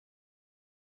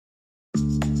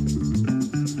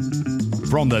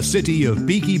From the city of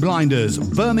Peaky Blinders,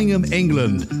 Birmingham,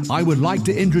 England, I would like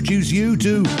to introduce you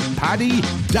to Paddy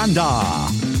Dandar.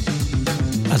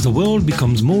 As the world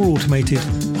becomes more automated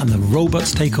and the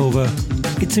robots take over,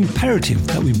 it's imperative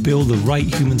that we build the right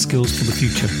human skills for the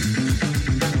future.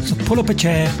 So pull up a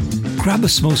chair, grab a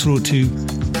samosa or two,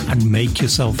 and make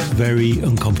yourself very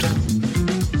uncomfortable.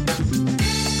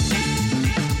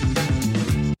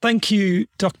 Thank you,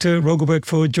 Dr. Rogelberg,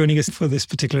 for joining us for this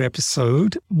particular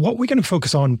episode. What we're going to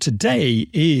focus on today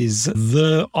is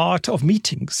the art of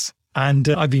meetings. And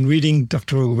I've been reading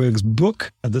Dr. Rogelberg's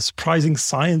book, The Surprising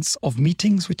Science of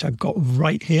Meetings, which I've got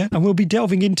right here. And we'll be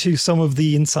delving into some of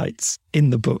the insights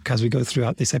in the book as we go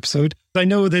throughout this episode. I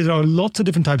know there are lots of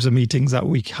different types of meetings that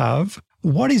we have.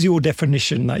 What is your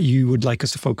definition that you would like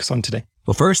us to focus on today?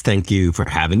 Well, first, thank you for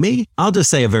having me. I'll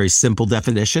just say a very simple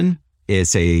definition.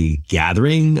 It's a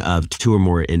gathering of two or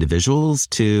more individuals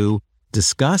to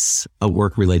discuss a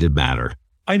work-related matter.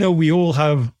 I know we all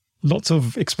have lots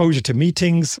of exposure to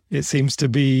meetings. It seems to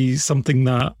be something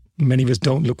that many of us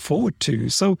don't look forward to.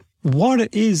 So what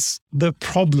is the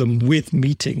problem with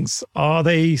meetings? Are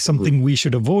they something we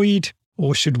should avoid,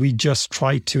 or should we just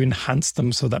try to enhance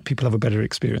them so that people have a better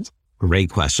experience? Great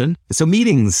question. So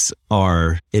meetings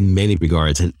are, in many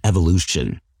regards, an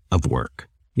evolution of work.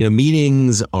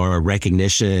 Meetings are a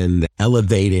recognition,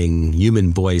 elevating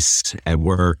human voice at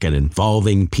work and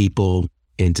involving people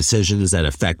in decisions that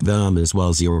affect them as well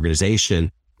as the organization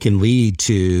can lead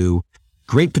to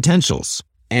great potentials.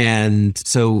 And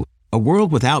so a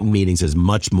world without meetings is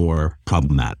much more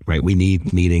problematic, right? We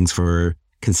need meetings for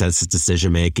consensus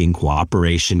decision-making,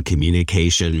 cooperation,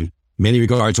 communication. In many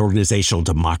regards, organizational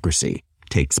democracy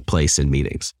takes place in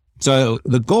meetings. So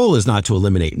the goal is not to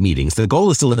eliminate meetings. The goal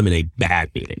is to eliminate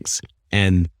bad meetings.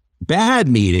 And bad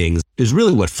meetings is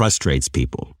really what frustrates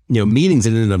people. Meetings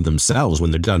in and of themselves,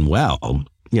 when they're done well,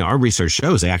 our research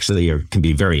shows they actually can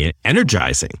be very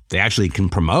energizing. They actually can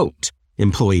promote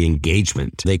employee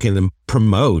engagement. They can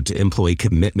promote employee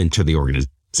commitment to the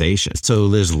organization. So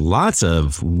there's lots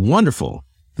of wonderful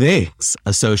things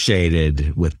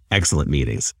associated with excellent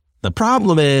meetings. The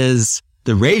problem is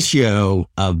the ratio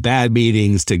of bad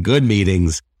meetings to good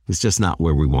meetings is just not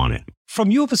where we want it.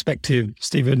 From your perspective,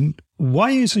 Stephen,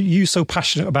 why are you so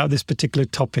passionate about this particular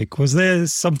topic? Was there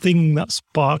something that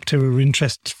sparked your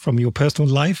interest from your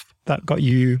personal life that got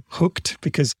you hooked?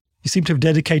 Because you seem to have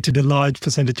dedicated a large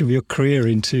percentage of your career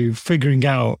into figuring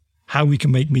out how we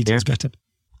can make meetings better.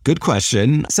 Good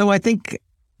question. So I think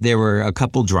there were a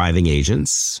couple driving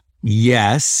agents.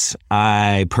 Yes,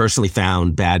 I personally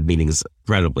found bad meetings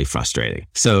incredibly frustrating.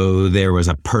 So there was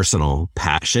a personal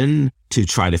passion to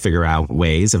try to figure out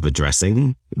ways of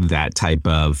addressing that type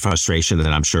of frustration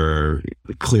that I'm sure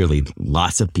clearly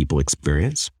lots of people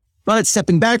experience. But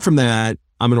stepping back from that,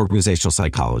 I'm an organizational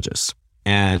psychologist.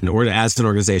 And as an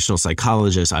organizational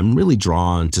psychologist, I'm really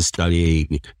drawn to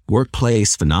studying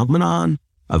workplace phenomenon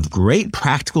of great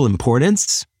practical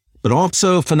importance, but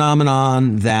also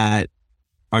phenomenon that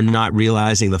are not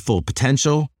realizing the full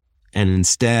potential and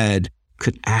instead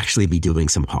could actually be doing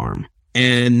some harm.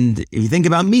 And if you think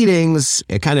about meetings,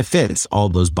 it kind of fits all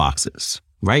those boxes,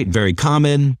 right? Very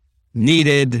common,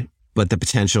 needed, but the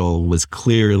potential was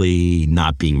clearly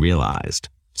not being realized.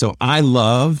 So I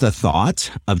love the thought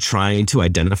of trying to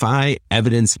identify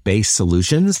evidence-based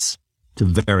solutions to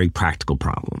very practical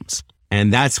problems.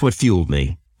 And that's what fueled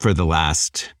me for the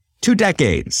last 2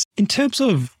 decades. In terms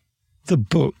of the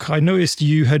book, I noticed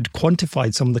you had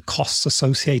quantified some of the costs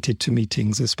associated to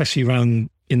meetings, especially around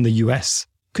in the US.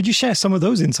 Could you share some of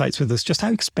those insights with us? Just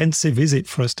how expensive is it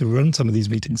for us to run some of these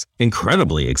meetings?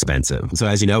 Incredibly expensive. So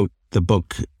as you know, the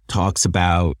book talks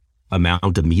about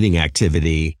amount of meeting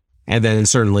activity, and then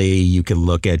certainly you can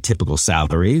look at typical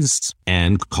salaries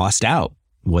and cost out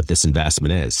what this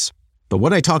investment is. But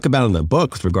what I talk about in the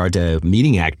book with regard to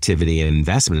meeting activity and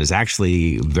investment is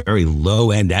actually very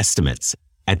low-end estimates.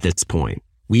 At this point,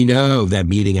 we know that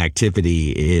meeting activity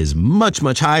is much,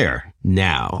 much higher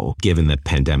now, given the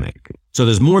pandemic. So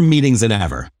there's more meetings than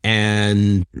ever,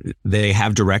 and they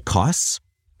have direct costs,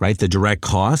 right? The direct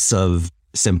costs of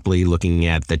simply looking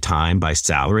at the time by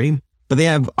salary, but they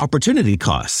have opportunity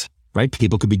costs, right?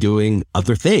 People could be doing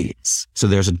other things. So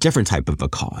there's a different type of a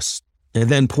cost. And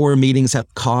then poor meetings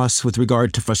have costs with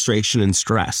regard to frustration and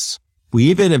stress. We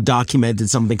even have documented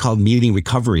something called meeting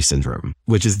recovery syndrome,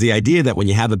 which is the idea that when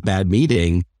you have a bad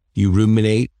meeting, you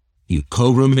ruminate, you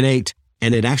co-ruminate,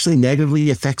 and it actually negatively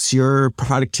affects your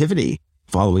productivity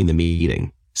following the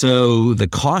meeting. So the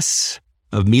cost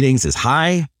of meetings is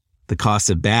high. The cost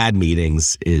of bad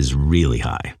meetings is really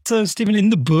high. So, Stephen, in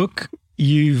the book,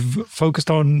 you've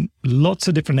focused on lots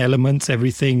of different elements,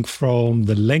 everything from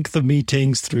the length of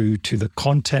meetings through to the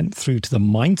content, through to the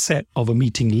mindset of a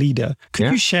meeting leader.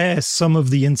 Could you share some of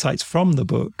the insights from the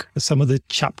book, some of the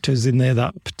chapters in there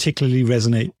that particularly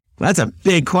resonate? That's a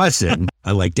big question.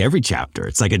 I liked every chapter.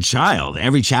 It's like a child.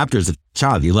 Every chapter is a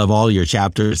child. You love all your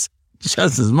chapters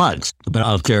just as much. But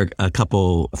I'll share a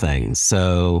couple things.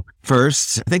 So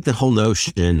first, I think the whole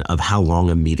notion of how long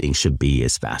a meeting should be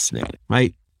is fascinating,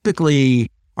 right?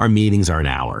 Typically, our meetings are an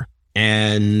hour.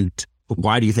 And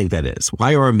why do you think that is?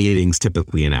 Why are our meetings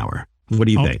typically an hour? What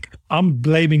do you think? I'm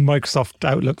blaming Microsoft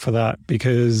Outlook for that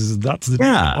because that's the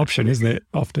option, isn't it?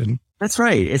 Often. That's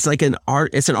right. It's like an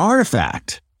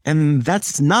artifact. And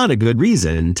that's not a good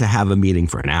reason to have a meeting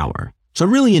for an hour. So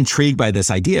I'm really intrigued by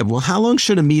this idea of, well, how long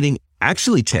should a meeting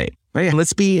actually take? Right?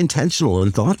 Let's be intentional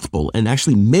and thoughtful and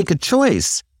actually make a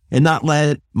choice and not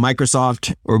let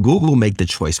Microsoft or Google make the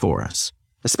choice for us.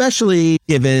 Especially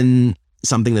given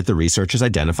something that the researchers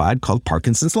identified called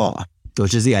Parkinson's Law,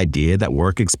 which is the idea that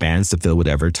work expands to fill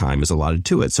whatever time is allotted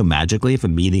to it. So magically, if a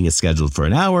meeting is scheduled for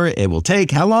an hour, it will take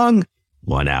how long?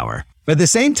 1 hour. But at the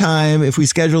same time, if we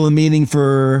schedule a meeting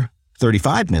for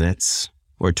 35 minutes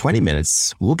or 20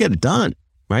 minutes, we'll get it done,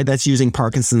 right? That's using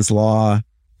Parkinson's Law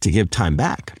to give time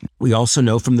back. We also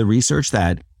know from the research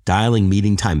that dialing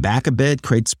meeting time back a bit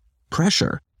creates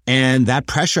pressure. And that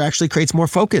pressure actually creates more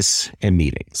focus in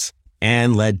meetings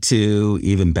and led to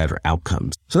even better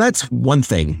outcomes. So that's one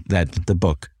thing that the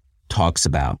book talks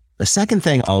about. The second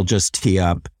thing I'll just tee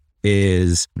up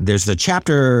is there's a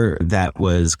chapter that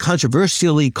was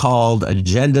controversially called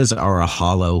Agendas Are a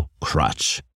Hollow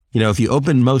Crutch. You know, if you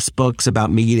open most books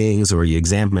about meetings or you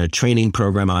examine a training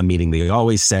program on meeting, they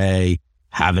always say,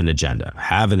 have an agenda,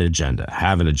 have an agenda,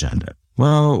 have an agenda.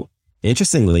 Well,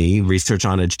 interestingly, research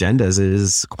on agendas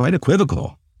is quite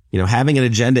equivocal. You know, having an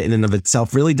agenda in and of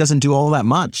itself really doesn't do all that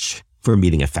much for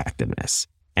meeting effectiveness.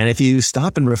 And if you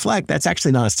stop and reflect, that's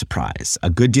actually not a surprise. A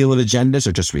good deal of agendas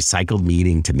are just recycled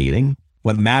meeting to meeting.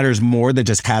 What matters more than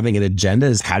just having an agenda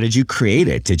is how did you create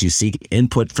it? Did you seek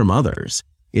input from others?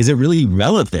 Is it really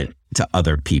relevant to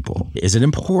other people? Is it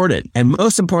important? And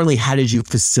most importantly, how did you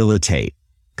facilitate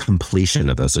completion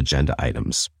of those agenda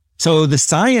items? So the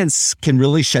science can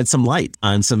really shed some light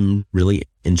on some really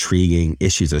intriguing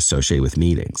issues associated with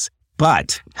meetings.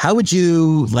 But how would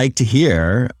you like to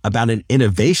hear about an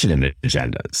innovation in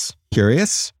agendas?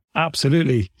 Curious?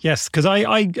 Absolutely. Yes, because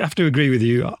I have to agree with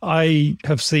you. I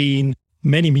have seen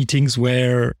many meetings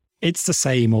where it's the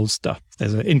same old stuff.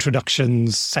 There's an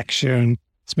introductions section.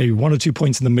 It's maybe 1 or 2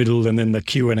 points in the middle and then the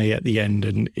Q&A at the end.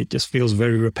 And it just feels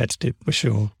very repetitive for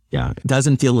sure. Yeah, it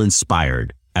doesn't feel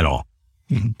inspired at all.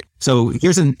 Mm-hmm. So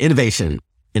here's an innovation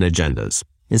in agendas.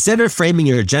 Instead of framing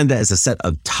your agenda as a set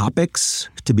of topics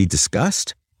to be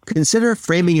discussed, consider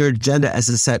framing your agenda as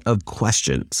a set of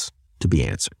questions to be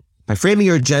answered. By framing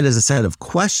your agenda as a set of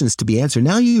questions to be answered,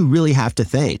 now you really have to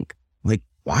think, like,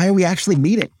 why are we actually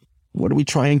meeting? What are we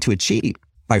trying to achieve?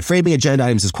 By framing agenda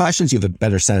items as questions, you have a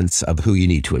better sense of who you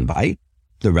need to invite,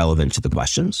 the relevance to the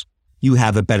questions. You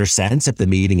have a better sense if the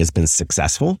meeting has been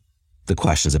successful, the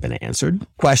questions have been answered.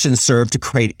 Questions serve to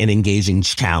create an engaging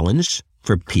challenge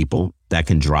for people that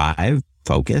can drive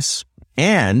focus.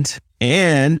 And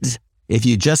if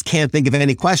you just can't think of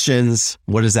any questions,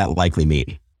 what does that likely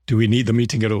mean? Do we need the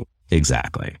meeting at all?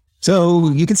 Exactly. So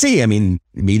you can see, I mean,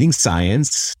 meeting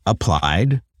science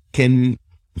applied can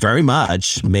very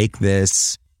much make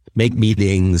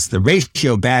meetings, the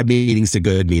ratio of bad meetings to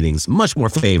good meetings, much more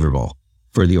favorable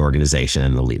for the organization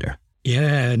and the leader.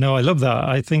 Yeah, no, I love that.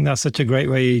 I think that's such a great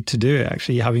way to do it,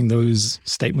 actually, having those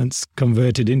statements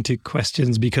converted into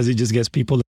questions, because it just gets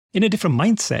people in a different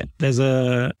mindset. There's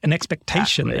an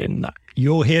expectation in that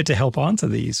you're here to help answer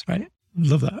these, right?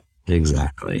 Love that.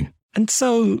 Exactly. And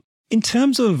so in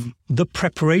terms of the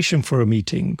preparation for a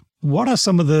meeting, what are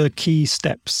some of the key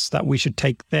steps that we should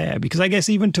take there? Because I guess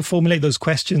even to formulate those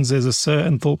questions, there's a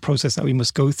certain thought process that we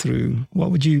must go through.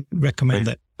 What would you recommend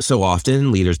that? So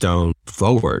often leaders don't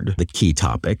forward the key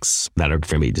topics that are going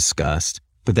to be discussed,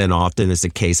 but then often it's the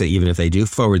case that even if they do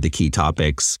forward the key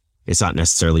topics, it's not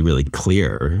necessarily really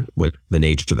clear what the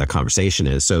nature of that conversation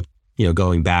is. So,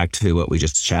 going back to what we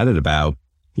just chatted about,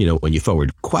 when you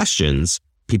forward questions,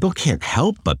 people can't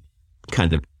help but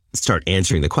kind of start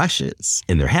answering the questions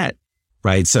in their head,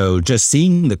 right? So just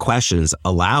seeing the questions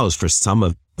allows for some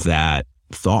of that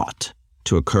thought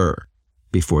to occur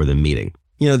before the meeting.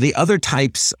 The other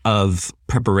types of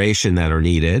preparation that are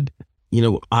needed,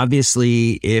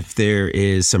 obviously, if there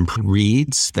is some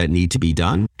reads that need to be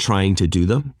done, trying to do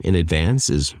them in advance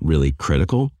is really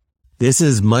critical. This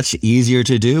is much easier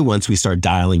to do once we start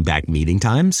dialing back meeting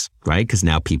times, right? Because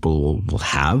now people will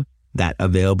have that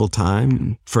available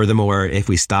time. Furthermore, if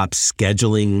we stop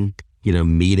scheduling,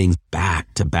 meetings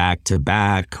back to back to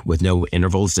back with no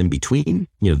intervals in between,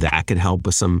 that could help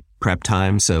with some prep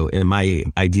time. So in my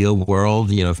ideal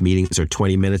world, if meetings are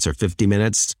 20 minutes or 50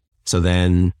 minutes, so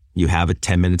then you have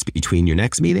 10 minutes between your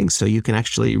next meeting, so you can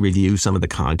actually review some of the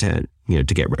content, to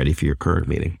get ready for your current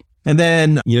meeting. And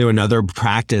then, another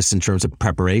practice in terms of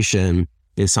preparation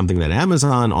is something that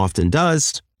Amazon often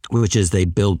does, which is they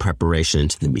build preparation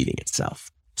into the meeting itself.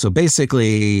 So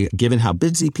basically, given how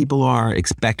busy people are,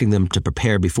 expecting them to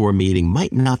prepare before a meeting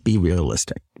might not be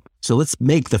realistic. So let's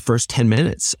make the first 10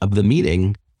 minutes of the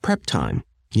meeting prep time,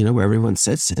 where everyone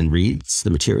sits and reads the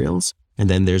materials. And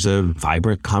then there's a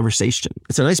vibrant conversation.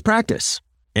 It's a nice practice.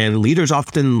 And leaders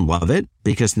often love it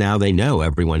because now they know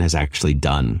everyone has actually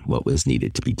done what was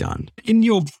needed to be done. In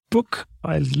your book,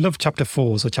 I love chapter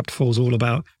 4. So chapter 4 is all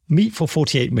about meet for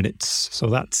 48 minutes. So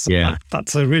that's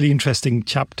a really interesting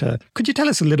chapter. Could you tell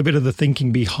us a little bit of the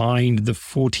thinking behind the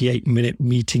 48-minute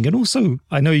meeting? And also,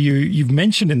 I know you've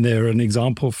mentioned in there an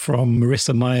example from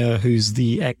Marissa Mayer, who's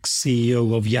the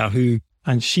ex-CEO of Yahoo,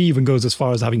 and she even goes as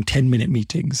far as having 10-minute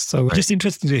meetings. So just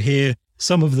interesting to hear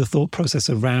some of the thought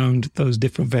process around those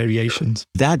different variations.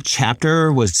 That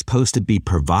chapter was supposed to be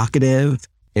provocative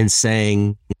in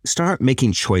saying, start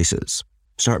making choices.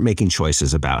 Start making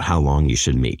choices about how long you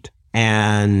should meet.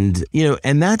 And,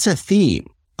 and that's a theme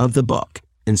of the book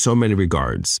in so many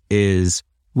regards, is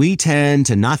we tend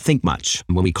to not think much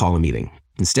when we call a meeting.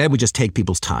 Instead, we just take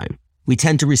people's time. We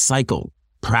tend to recycle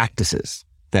practices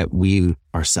that we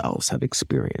ourselves have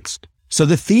experienced. So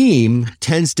the theme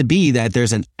tends to be that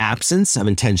there's an absence of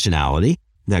intentionality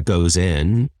that goes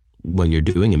in when you're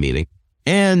doing a meeting.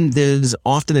 And there's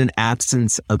often an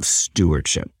absence of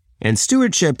stewardship. And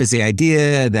stewardship is the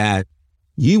idea that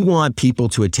you want people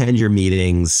to attend your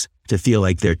meetings to feel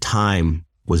like their time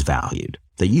was valued,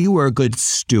 that you were a good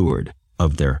steward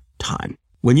of their time.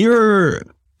 When you're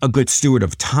a good steward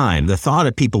of time, the thought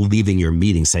of people leaving your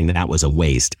meeting saying that was a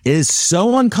waste is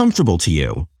so uncomfortable to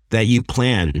you that you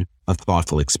plan a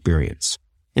thoughtful experience.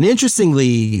 And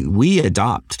interestingly, we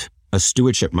adopt a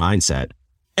stewardship mindset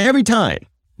every time,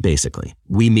 basically,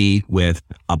 we meet with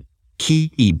a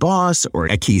key boss or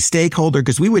a key stakeholder,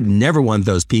 because we would never want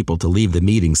those people to leave the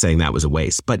meeting saying that was a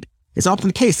waste. But it's often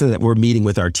the case that we're meeting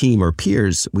with our team or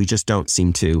peers, we just don't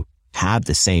seem to have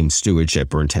the same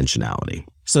stewardship or intentionality.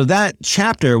 So that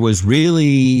chapter was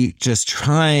really just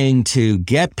trying to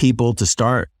get people to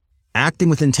start acting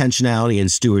with intentionality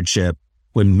and stewardship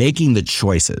when making the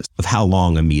choices of how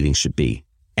long a meeting should be.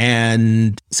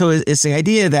 And so it's the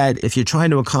idea that if you're trying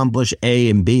to accomplish A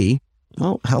and B,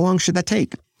 well, how long should that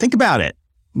take? Think about it.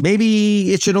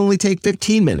 Maybe it should only take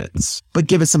 15 minutes, but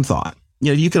give it some thought.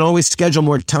 You can always schedule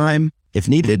more time if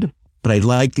needed, but I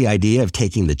like the idea of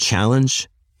taking the challenge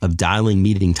of dialing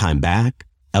meeting time back,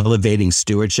 elevating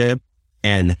stewardship,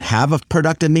 and have a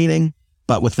productive meeting,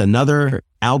 but with another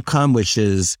outcome, which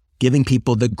is giving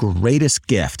people the greatest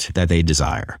gift that they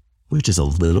desire, which is a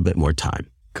little bit more time.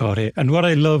 Got it. And what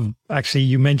I love, actually,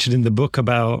 you mentioned in the book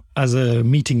about as a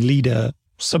meeting leader,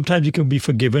 sometimes you can be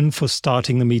forgiven for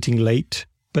starting the meeting late,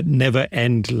 but never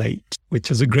end late, which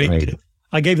is a great tip.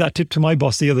 I gave that tip to my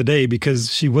boss the other day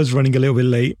because she was running a little bit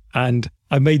late, and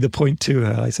I made the point to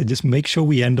her. I said, just make sure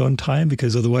we end on time,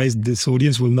 because otherwise this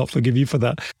audience will not forgive you for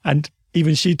that. And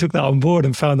even she took that on board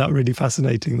and found that really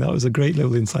fascinating. That was a great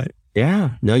little insight. Yeah,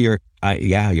 no, you're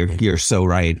so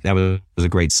right. That was a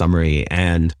great summary.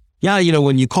 And yeah,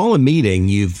 when you call a meeting,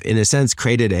 you've in a sense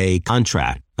created a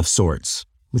contract of sorts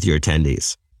with your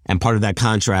attendees. And part of that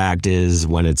contract is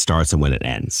when it starts and when it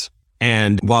ends.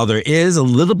 And while there is a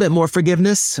little bit more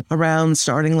forgiveness around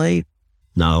starting late,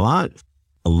 not a lot,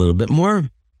 a little bit more,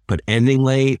 but ending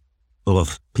late,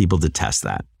 people detest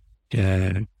that.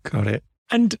 Yeah, got it.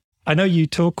 And I know you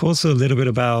talk also a little bit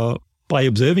about by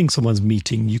observing someone's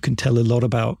meeting, you can tell a lot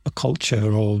about a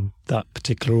culture or that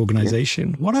particular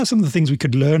organization. What are some of the things we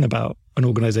could learn about an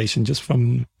organization just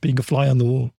from being a fly on the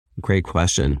wall? Great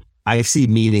question. I see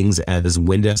meetings as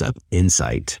windows of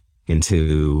insight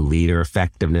into leader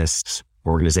effectiveness,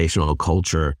 organizational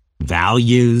culture,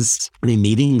 values. I mean,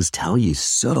 meetings tell you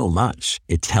so much.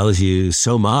 It tells you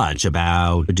so much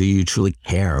about, do you truly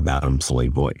care about employee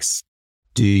voice?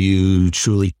 Do you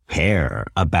truly care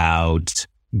about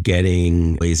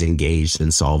getting employees engaged in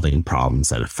solving problems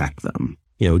that affect them?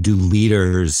 Do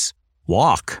leaders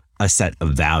walk a set of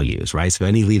values, right? So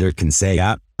any leader can say,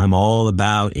 yeah, I'm all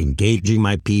about engaging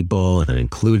my people and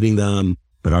including them,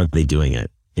 but are they doing it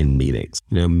in meetings?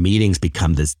 Meetings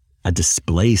become a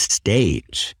display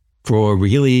stage for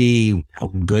really how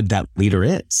good that leader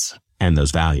is and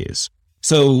those values.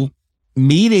 So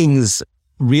meetings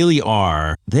really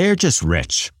they're just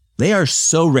rich. They are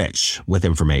so rich with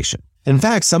information. In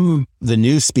fact, some of the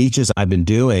new speeches I've been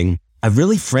doing, I've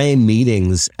really framed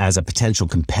meetings as a potential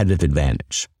competitive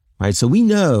advantage, right? So we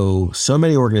know so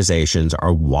many organizations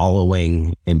are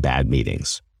wallowing in bad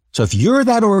meetings. So if you're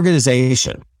that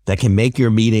organization that can make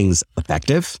your meetings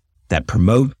effective, that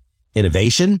promote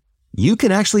innovation, you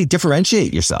can actually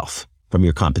differentiate yourself from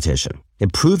your competition.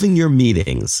 Improving your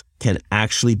meetings can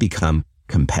actually become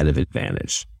competitive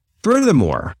advantage.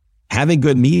 Furthermore, having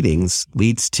good meetings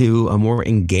leads to a more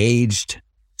engaged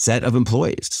set of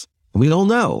employees. We all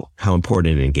know how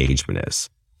important engagement is.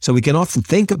 So we can often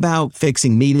think about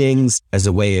fixing meetings as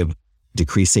a way of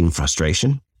decreasing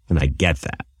frustration. And I get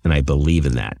that. And I believe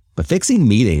in that. But fixing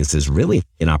meetings is really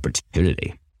an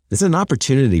opportunity. It's an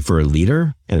opportunity for a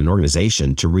leader and an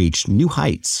organization to reach new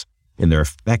heights in their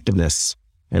effectiveness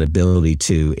and ability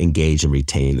to engage and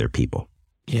retain their people.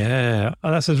 Yeah,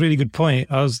 that's a really good point.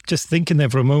 I was just thinking there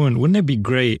for a moment, wouldn't it be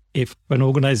great if an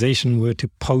organization were to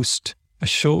post a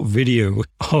short video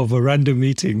of a random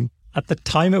meeting at the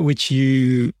time at which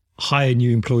you hire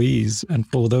new employees, and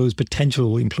for those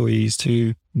potential employees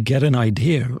to get an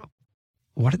idea of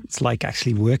what it's like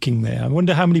actually working there? I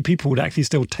wonder how many people would actually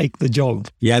still take the job.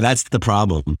 Yeah, that's the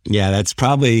problem. Yeah, that's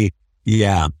going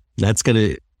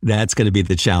to be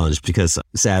the challenge, because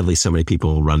sadly, so many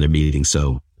people run their meetings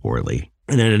so poorly.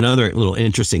 And then another little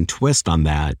interesting twist on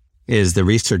that is the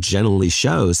research generally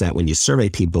shows that when you survey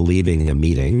people leaving a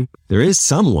meeting, there is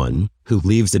someone who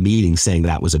leaves the meeting saying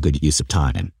that was a good use of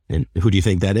time. And who do you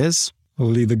think that is?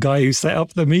 Only the guy who set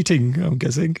up the meeting, I'm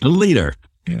guessing. The leader.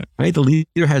 Yeah. Right? The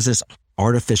leader has this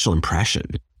artificial impression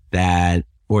that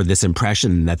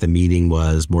the meeting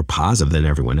was more positive than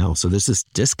everyone else. So there's this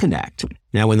disconnect.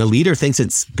 Now, when the leader thinks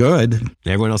it's good,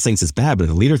 everyone else thinks it's bad, but if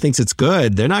the leader thinks it's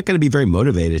good, they're not going to be very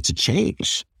motivated to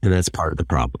change. And that's part of the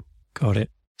problem. Got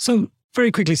it. So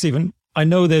very quickly, Stephen, I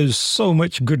know there's so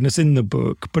much goodness in the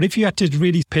book, but if you had to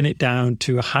really pin it down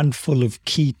to a handful of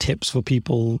key tips for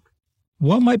people,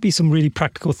 what might be some really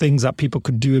practical things that people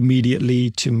could do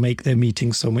immediately to make their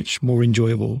meetings so much more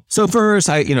enjoyable? So first,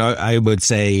 I would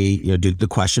say, do the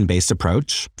question-based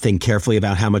approach. Think carefully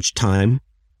about how much time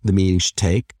the meeting should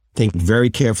take. Think very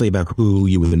carefully about who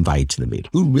you would invite to the meeting.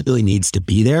 Who really needs to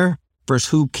be there? First,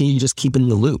 who can you just keep in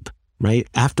the loop, right?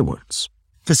 Afterwards.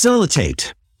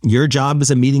 Facilitate. Your job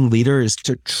as a meeting leader is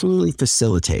to truly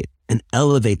facilitate and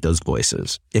elevate those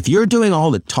voices. If you're doing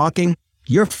all the talking,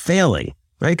 you're failing.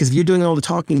 Right? Because if you're doing all the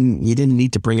talking, you didn't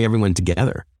need to bring everyone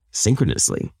together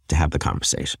synchronously to have the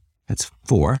conversation. That's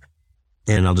 4.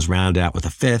 And I'll just round it out with a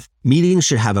 5th. Meetings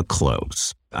should have a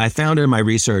close. I found in my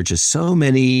research is so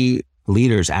many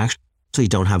leaders actually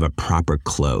don't have a proper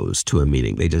close to a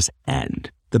meeting. They just end.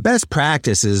 The best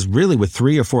practice is really with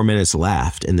 3 or 4 minutes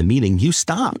left in the meeting, you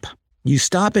stop. You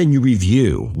stop and you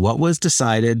review what was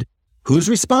decided, who's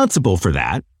responsible for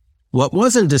that, what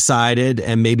wasn't decided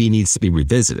and maybe needs to be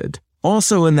revisited.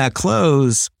 Also, in that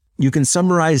close, you can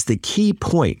summarize the key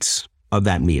points of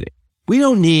that meeting. We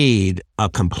don't need a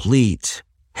complete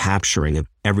capturing of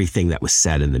everything that was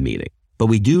said in the meeting, but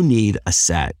we do need a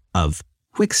set of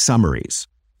quick summaries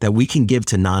that we can give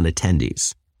to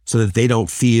non-attendees so that they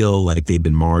don't feel like they've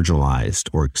been marginalized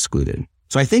or excluded.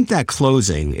 So I think that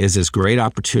closing is this great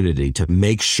opportunity to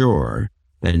make sure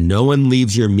that no one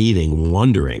leaves your meeting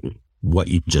wondering what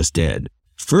you just did.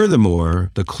 Furthermore,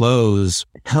 the close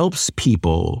helps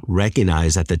people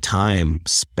recognize that the time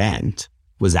spent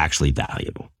was actually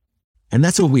valuable. And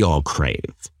that's what we all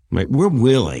crave, right? We're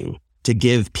willing to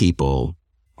give people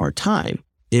our time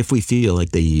if we feel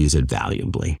like they use it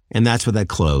valuably. And that's what that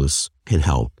close can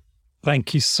help.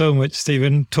 Thank you so much,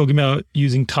 Stephen. Talking about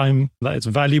using time that is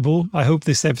valuable. I hope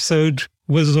this episode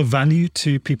was of value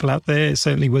to people out there. It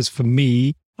certainly was for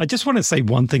me. I just want to say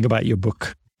one thing about your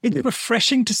book. It's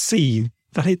refreshing to see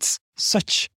that it's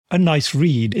such a nice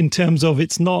read in terms of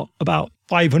it's not about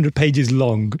 500 pages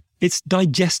long. It's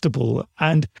digestible,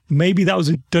 and maybe that was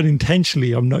done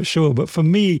intentionally, I'm not sure. But for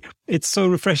me, it's so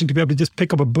refreshing to be able to just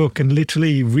pick up a book and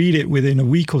literally read it within a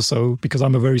week or so, because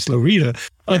I'm a very slow reader.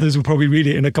 Others will probably read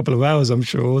it in a couple of hours, I'm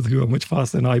sure, who are much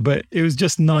faster than I. But it was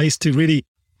just nice to really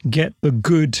get the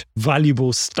good,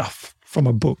 valuable stuff from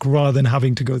a book rather than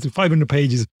having to go through 500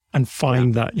 pages and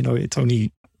find that, it's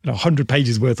only 100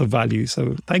 pages worth of value.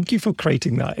 So thank you for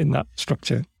creating that in that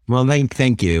structure. Well,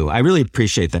 thank you. I really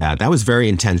appreciate that. That was very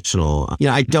intentional.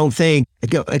 I don't think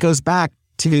it goes back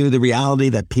to the reality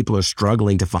that people are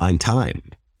struggling to find time.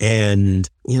 And,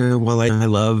 while I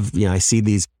love, I see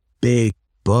these big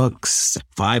books,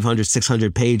 500,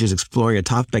 600 pages exploring a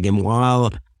topic. And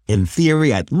while in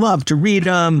theory, I'd love to read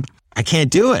them, I can't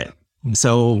do it.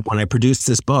 So when I produced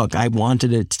this book, I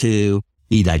wanted it to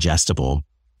be digestible.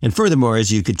 And furthermore,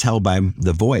 as you could tell by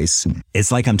the voice,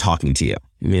 it's like I'm talking to you.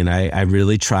 I mean, I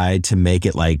really tried to make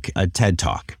it like a TED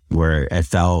Talk where it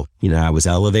felt, I was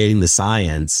elevating the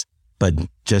science, but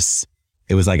just,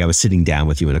 it was like I was sitting down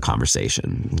with you in a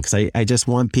conversation because I just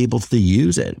want people to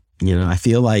use it. I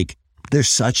feel like there's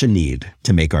such a need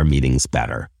to make our meetings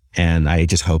better. And I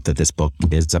just hope that this book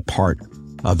is a part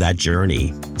of that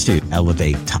journey to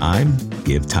elevate time,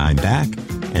 give time back,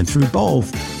 and through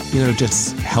both,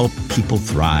 just help people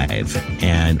thrive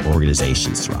and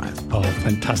organizations thrive. Oh,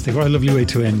 fantastic. What a lovely way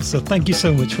to end. So thank you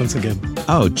so much once again.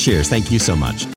 Oh, cheers. Thank you so much.